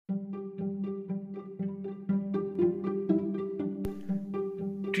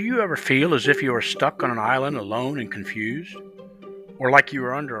you ever feel as if you are stuck on an island alone and confused? Or like you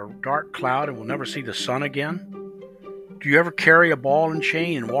are under a dark cloud and will never see the sun again? Do you ever carry a ball and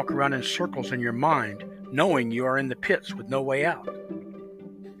chain and walk around in circles in your mind, knowing you are in the pits with no way out?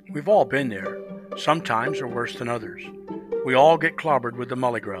 We've all been there. Sometimes are worse than others. We all get clobbered with the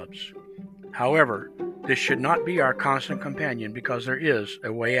Mulligrubs. However, this should not be our constant companion because there is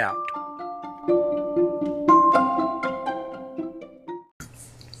a way out.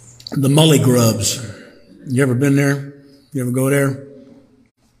 The Mulligrubs. You ever been there? You ever go there?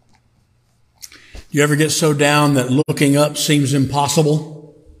 You ever get so down that looking up seems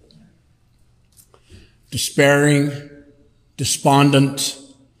impossible? Despairing, despondent,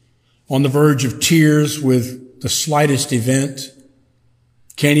 on the verge of tears with the slightest event,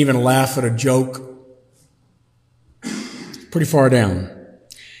 can't even laugh at a joke. Pretty far down.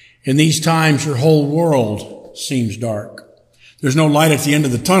 In these times, your whole world seems dark. There's no light at the end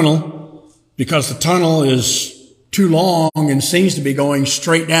of the tunnel because the tunnel is too long and seems to be going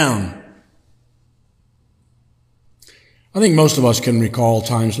straight down. I think most of us can recall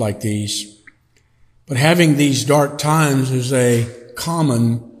times like these, but having these dark times is a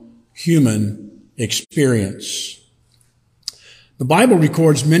common human experience. The Bible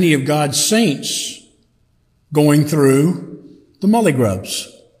records many of God's saints going through the Mulligrubs.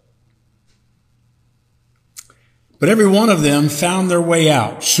 But every one of them found their way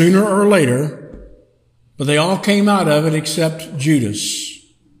out sooner or later, but they all came out of it except Judas.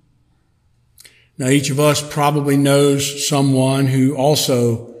 Now, each of us probably knows someone who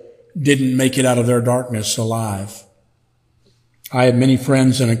also didn't make it out of their darkness alive. I have many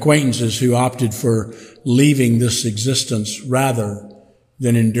friends and acquaintances who opted for leaving this existence rather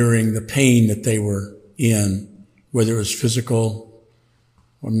than enduring the pain that they were in, whether it was physical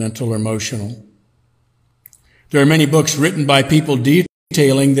or mental or emotional. There are many books written by people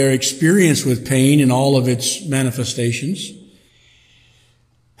detailing their experience with pain in all of its manifestations.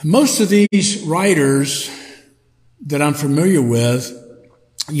 Most of these writers that I'm familiar with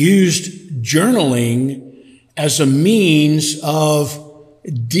used journaling as a means of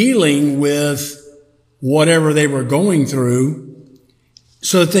dealing with whatever they were going through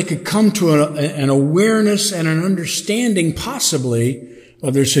so that they could come to an awareness and an understanding possibly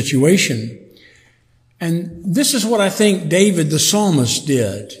of their situation. And this is what I think David the psalmist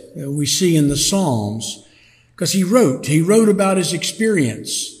did. We see in the Psalms, because he wrote about his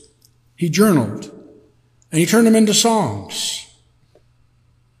experience. He journaled, and he turned them into songs.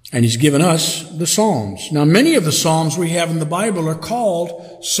 And he's given us the Psalms. Now, many of the Psalms we have in the Bible are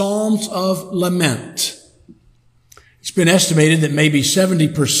called Psalms of Lament. It's been estimated that maybe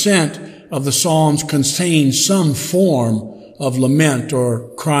 70% of the Psalms contain some form of lament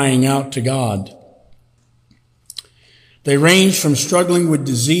or crying out to God. They range from struggling with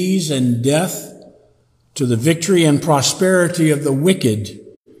disease and death to the victory and prosperity of the wicked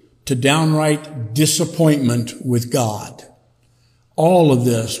to downright disappointment with God. All of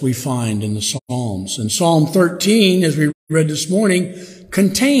this we find in the Psalms. And Psalm 13, as we read this morning,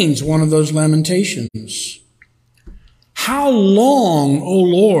 contains one of those lamentations. How long, O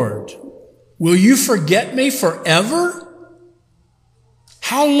Lord, will you forget me forever?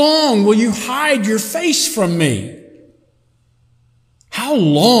 How long will you hide your face from me? How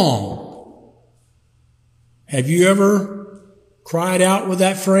long? Have you ever cried out with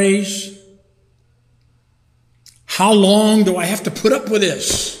that phrase? How long do I have to put up with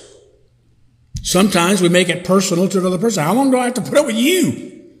this? Sometimes we make it personal to another person. How long do I have to put up with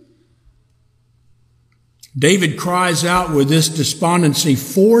you? David cries out with this despondency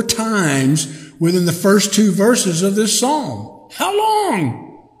 4 times within the first 2 verses of this psalm. How long?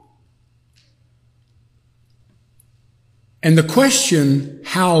 And the question,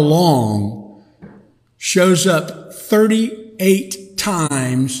 how long, shows up 38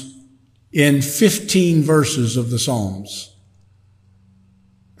 times in 15 verses of the Psalms.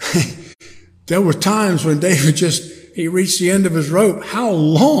 There were times when David he reached the end of his rope. How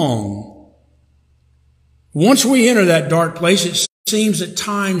long? Once we enter that dark place, it seems that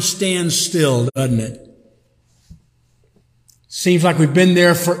time stands still, doesn't it? Seems like we've been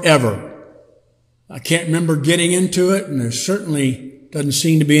there forever. I can't remember getting into it, and there certainly doesn't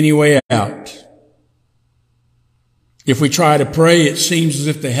seem to be any way out. If we try to pray, it seems as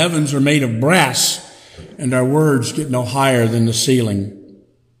if the heavens are made of brass and our words get no higher than the ceiling.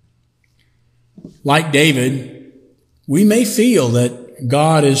 Like David, we may feel that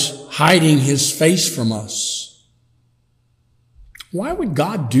God is hiding his face from us. Why would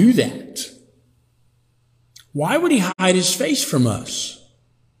God do that? Why would he hide his face from us?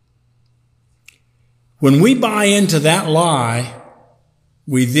 When we buy into that lie,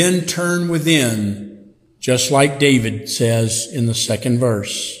 we then turn within, just like David says in the second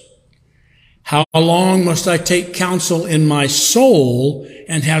verse. How long must I take counsel in my soul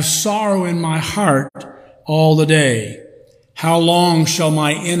and have sorrow in my heart all the day? How long shall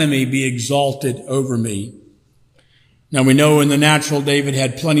my enemy be exalted over me? Now we know in the natural David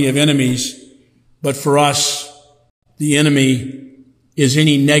had plenty of enemies, but for us, the enemy is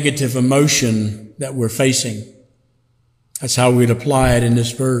any negative emotion that we're facing. That's how we'd apply it in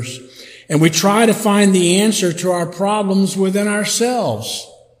this verse. And we try to find the answer to our problems within ourselves.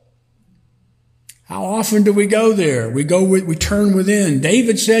 How often do we go there? We turn within.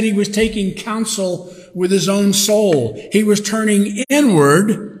 David said he was taking counsel with his own soul. He was turning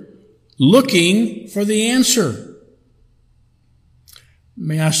inward, looking for the answer.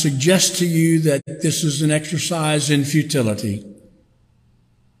 May I suggest to you that this is an exercise in futility.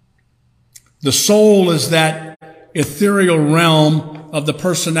 The soul is that ethereal realm of the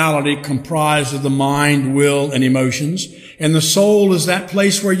personality comprised of the mind, will, and emotions. And the soul is that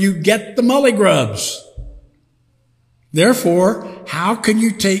place where you get the Mulligrubs. Therefore, how can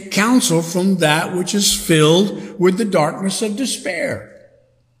you take counsel from that which is filled with the darkness of despair?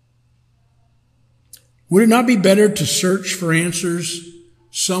 Would it not be better to search for answers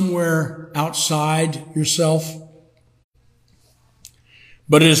somewhere outside yourself?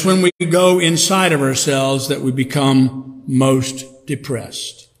 But it is when we go inside of ourselves that we become most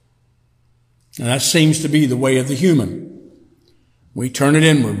depressed. Now that seems to be the way of the human. We turn it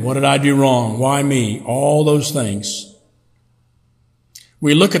inward. What did I do wrong? Why me? All those things.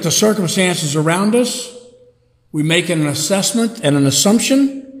 We look at the circumstances around us. We make an assessment and an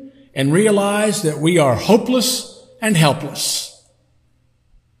assumption and realize that we are hopeless and helpless.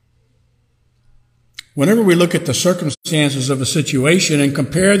 Whenever we look at the circumstances of a situation and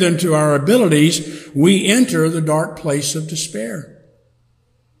compare them to our abilities, we enter the dark place of despair.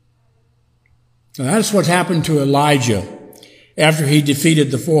 Now, that's what happened to Elijah after he defeated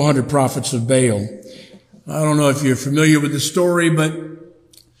the 400 prophets of Baal. I don't know if you're familiar with the story, but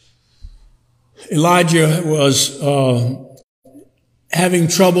Elijah was having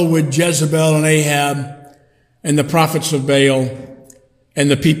trouble with Jezebel and Ahab and the prophets of Baal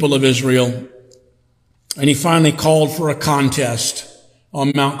and the people of Israel. And he finally called for a contest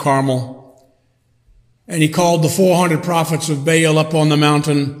on Mount Carmel. And he called the 400 prophets of Baal up on the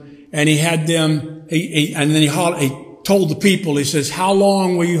mountain, and he had them, he told the people, he says, how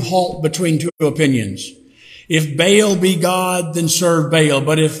long will you halt between two opinions? If Baal be God, then serve Baal.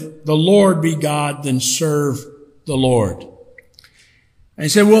 But if the Lord be God, then serve the Lord. And he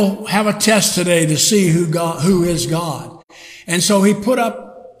said, we'll have a test today to see who is God. And so he put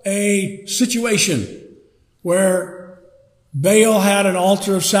up a situation where Baal had an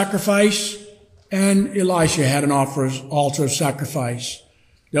altar of sacrifice and Elisha had an altar of sacrifice.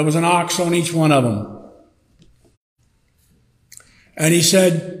 There was an ox on each one of them. And he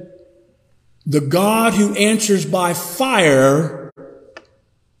said, the God who answers by fire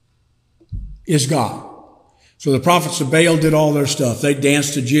is God. So the prophets of Baal did all their stuff. They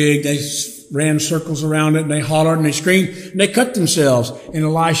danced a jig, they ran circles around it, and they hollered and they screamed, and they cut themselves. And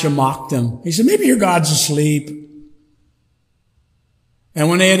Elisha mocked them. He said, maybe your God's asleep. And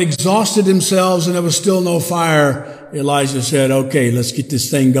when they had exhausted themselves and there was still no fire, Elijah said, okay, let's get this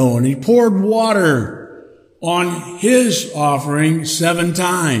thing going. He poured water on his offering 7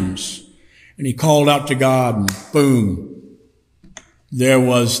 times. And he called out to God, and boom, there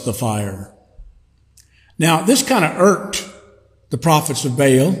was the fire. Now, this kind of irked the prophets of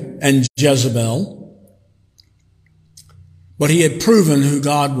Baal and Jezebel, but he had proven who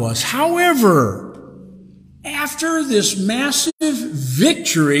God was. However, after this massive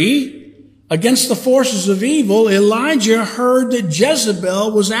victory against the forces of evil, Elijah heard that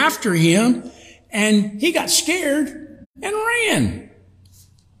Jezebel was after him, and he got scared and ran.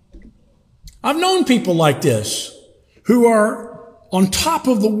 I've known people like this who are on top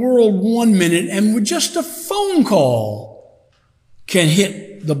of the world one minute and with just a phone call can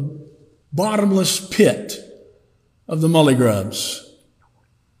hit the bottomless pit of the Mulligrubs.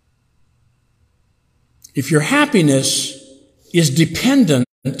 If your happiness is dependent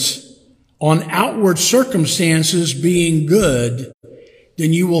on outward circumstances being good,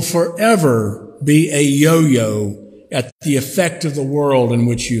 then you will forever be a yo-yo at the effect of the world in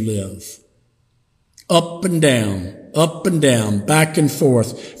which you live. Up and down, back and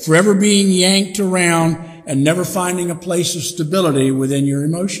forth, forever being yanked around and never finding a place of stability within your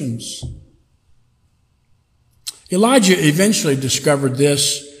emotions. Elijah eventually discovered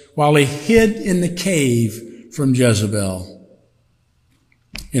this while he hid in the cave from Jezebel.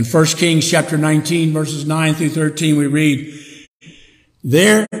 In 1 Kings chapter 19, verses 9 through 13, we read,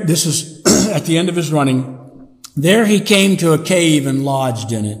 There, this is at the end of his running, there he came to a cave and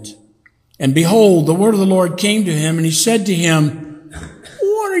lodged in it. And behold, the word of the Lord came to him, and he said to him,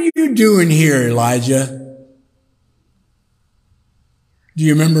 "What are you doing here, Elijah?" Do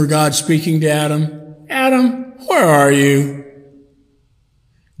you remember God speaking to Adam? "Adam, where are you?"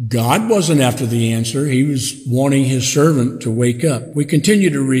 God wasn't after the answer. He was wanting his servant to wake up. We continue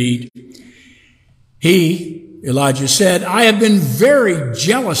to read. Elijah said, "I have been very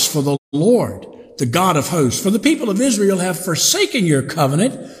jealous for the Lord, the God of hosts. For the people of Israel have forsaken your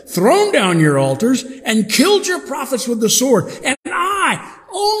covenant, thrown down your altars, and killed your prophets with the sword. And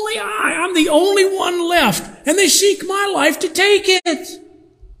I'm the only one left, and they seek my life to take it."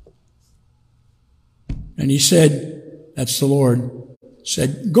 And he said, that's the Lord,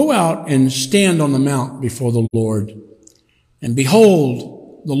 said, "Go out and stand on the mount before the Lord." And behold,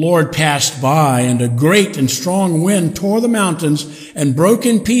 the Lord passed by, and a great and strong wind tore the mountains and broke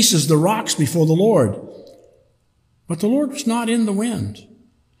in pieces the rocks before the Lord. But the Lord was not in the wind.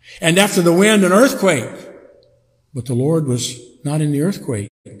 And after the wind, an earthquake. But the Lord was not in the earthquake.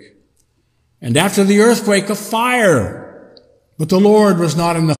 And after the earthquake, a fire. But the Lord was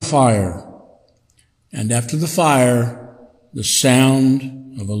not in the fire. And after the fire, the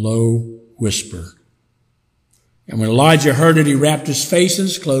sound of a low whisper. And when Elijah heard it, he wrapped his face in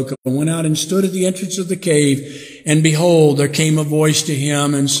his cloak and went out and stood at the entrance of the cave. And behold, there came a voice to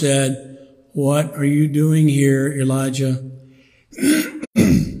him and said, "What are you doing here, Elijah?"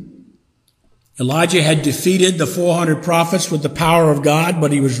 Elijah had defeated the 400 prophets with the power of God,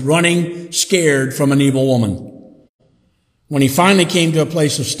 but he was running scared from an evil woman. When he finally came to a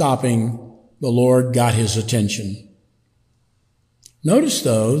place of stopping, the Lord got his attention. Notice,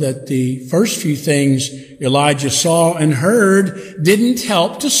 though, that the first few things Elijah saw and heard didn't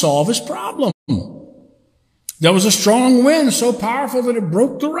help to solve his problem. There was a strong wind so powerful that it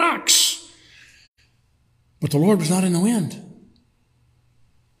broke the rocks. But the Lord was not in the wind.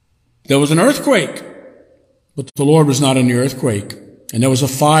 There was an earthquake, but the Lord was not in the earthquake. And there was a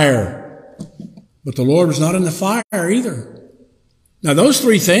fire, but the Lord was not in the fire either. Now, those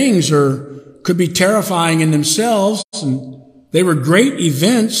three things could be terrifying in themselves, and they were great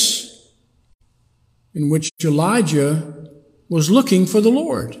events in which Elijah was looking for the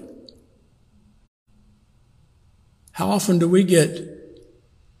Lord. How often do we get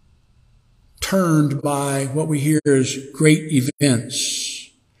turned by what we hear as great events?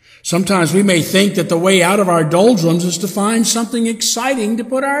 Sometimes we may think that the way out of our doldrums is to find something exciting to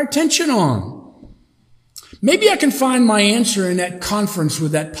put our attention on. Maybe I can find my answer in that conference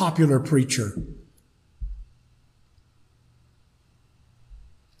with that popular preacher.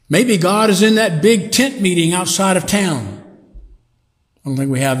 Maybe God is in that big tent meeting outside of town. I don't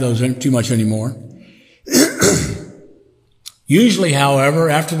think we have those too much anymore. Usually, however,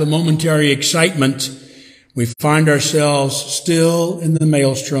 after the momentary excitement, we find ourselves still in the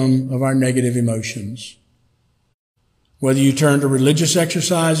maelstrom of our negative emotions. Whether you turn to religious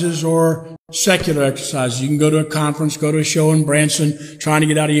exercises or secular exercises, you can go to a conference, go to a show in Branson, trying to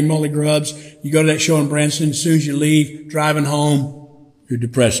get out of your Mulligrubs. You go to that show in Branson, as soon as you leave, driving home, you're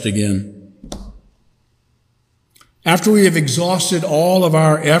depressed again. After we have exhausted all of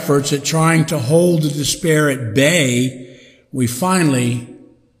our efforts at trying to hold the despair at bay, we finally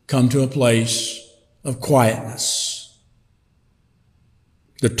come to a place of quietness.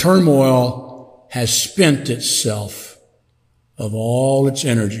 The turmoil has spent itself of all its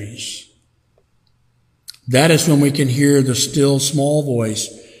energies. That is when we can hear the still small voice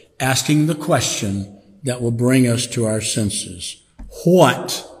asking the question that will bring us to our senses.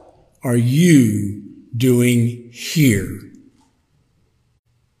 What are you doing here?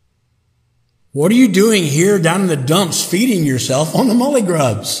 What are you doing here down in the dumps feeding yourself on the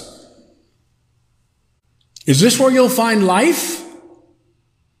Mulligrubs? Is this where you'll find life?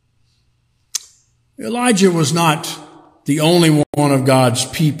 Elijah was not the only one of God's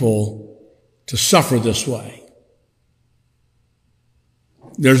people to suffer this way.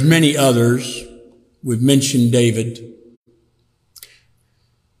 There's many others. We've mentioned David.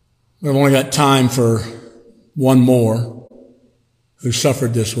 We've only got time for one more who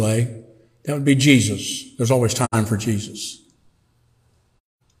suffered this way. That would be Jesus. There's always time for Jesus.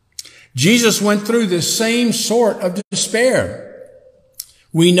 Jesus went through this same sort of despair.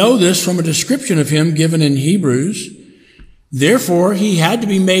 We know this from a description of him given in Hebrews. Therefore, he had to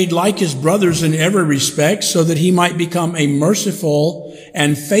be made like his brothers in every respect so that he might become a merciful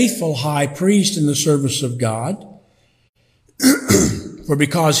and faithful high priest in the service of God. For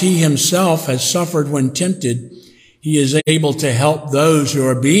because he himself has suffered when tempted, he is able to help those who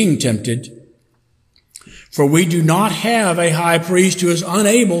are being tempted. For we do not have a high priest who is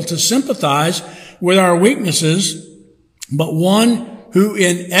unable to sympathize with our weaknesses, but one who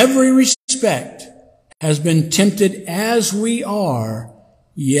in every respect has been tempted as we are,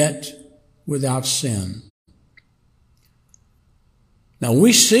 yet without sin. Now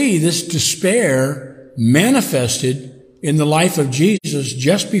we see this despair manifested in the life of Jesus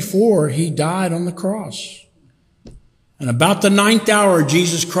just before he died on the cross. And about the 9th hour,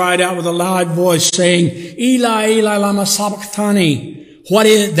 Jesus cried out with a loud voice, saying, Eli, Eli, lama sabachthani.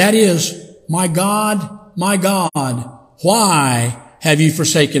 That is, my God, why have you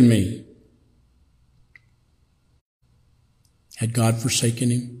forsaken me? Had God forsaken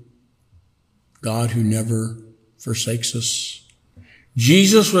him? God who never forsakes us.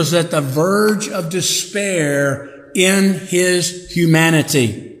 Jesus was at the verge of despair in his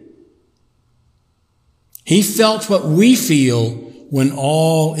humanity. He felt what we feel when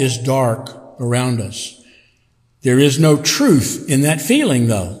all is dark around us. There is no truth in that feeling,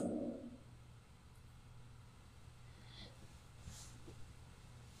 though.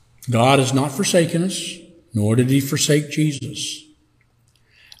 God has not forsaken us, nor did he forsake Jesus.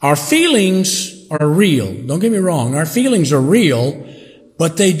 Our feelings are real. Don't get me wrong. Our feelings are real,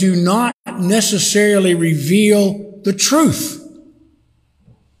 but they do not necessarily reveal the truth.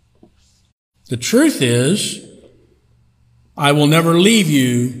 The truth is, I will never leave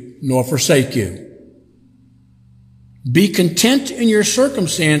you nor forsake you. Be content in your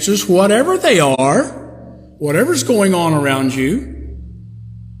circumstances, whatever they are, whatever's going on around you,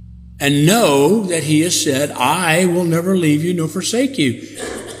 and know that he has said, I will never leave you nor forsake you.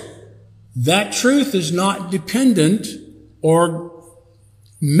 That truth is not dependent or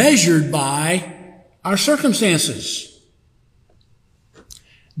measured by our circumstances.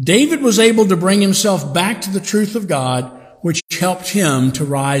 David was able to bring himself back to the truth of God, which helped him to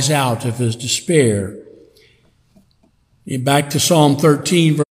rise out of his despair. Back to Psalm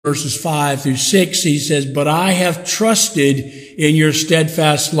 13, verses 5 through 6, he says, But I have trusted in your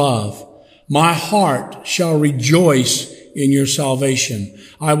steadfast love. My heart shall rejoice in your salvation.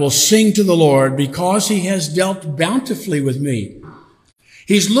 I will sing to the Lord because he has dealt bountifully with me.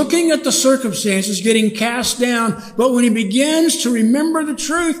 He's looking at the circumstances, getting cast down, but when he begins to remember the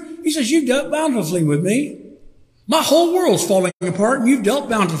truth, he says, you've dealt bountifully with me. My whole world's falling apart, and you've dealt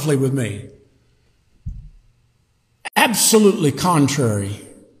bountifully with me. Absolutely contrary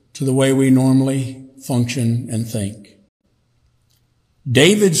to the way we normally function and think.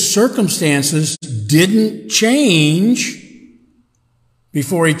 David's circumstances didn't change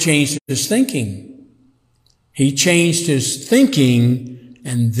before he changed his thinking. He changed his thinking,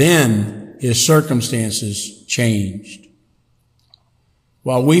 and then his circumstances changed.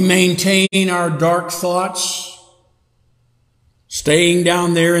 While we maintain our dark thoughts, staying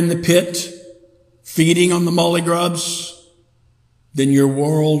down there in the pit, feeding on the Mulligrubs, then your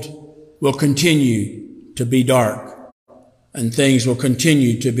world will continue to be dark, and things will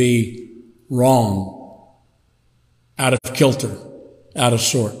continue to be wrong, out of kilter, out of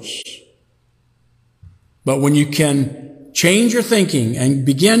sorts. But when you can change your thinking and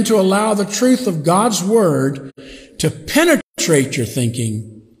begin to allow the truth of God's Word to penetrate your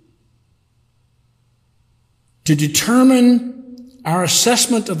thinking, to determine our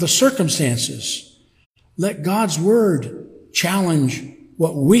assessment of the circumstances, let God's Word challenge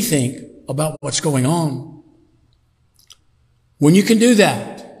what we think about what's going on. When you can do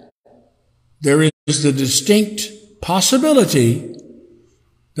that, there is the distinct possibility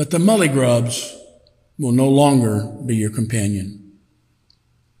that the Mulligrubs will no longer be your companion.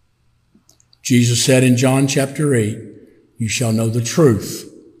 Jesus said in John chapter 8, you shall know the truth,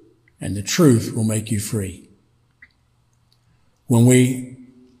 and the truth will make you free. When we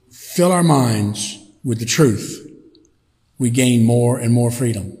fill our minds with the truth, we gain more and more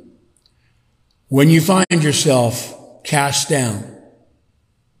freedom. When you find yourself cast down,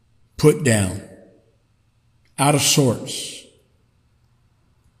 put down, out of sorts,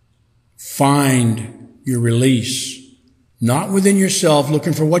 find your release, not within yourself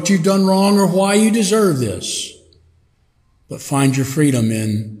looking for what you've done wrong or why you deserve this, but find your freedom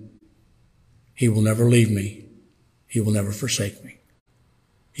in he will never leave me. He will never forsake me.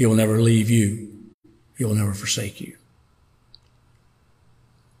 He will never leave you. He will never forsake you.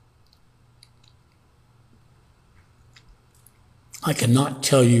 I cannot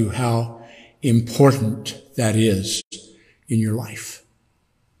tell you how important that is in your life.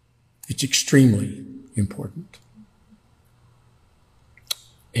 It's extremely important.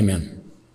 Amen.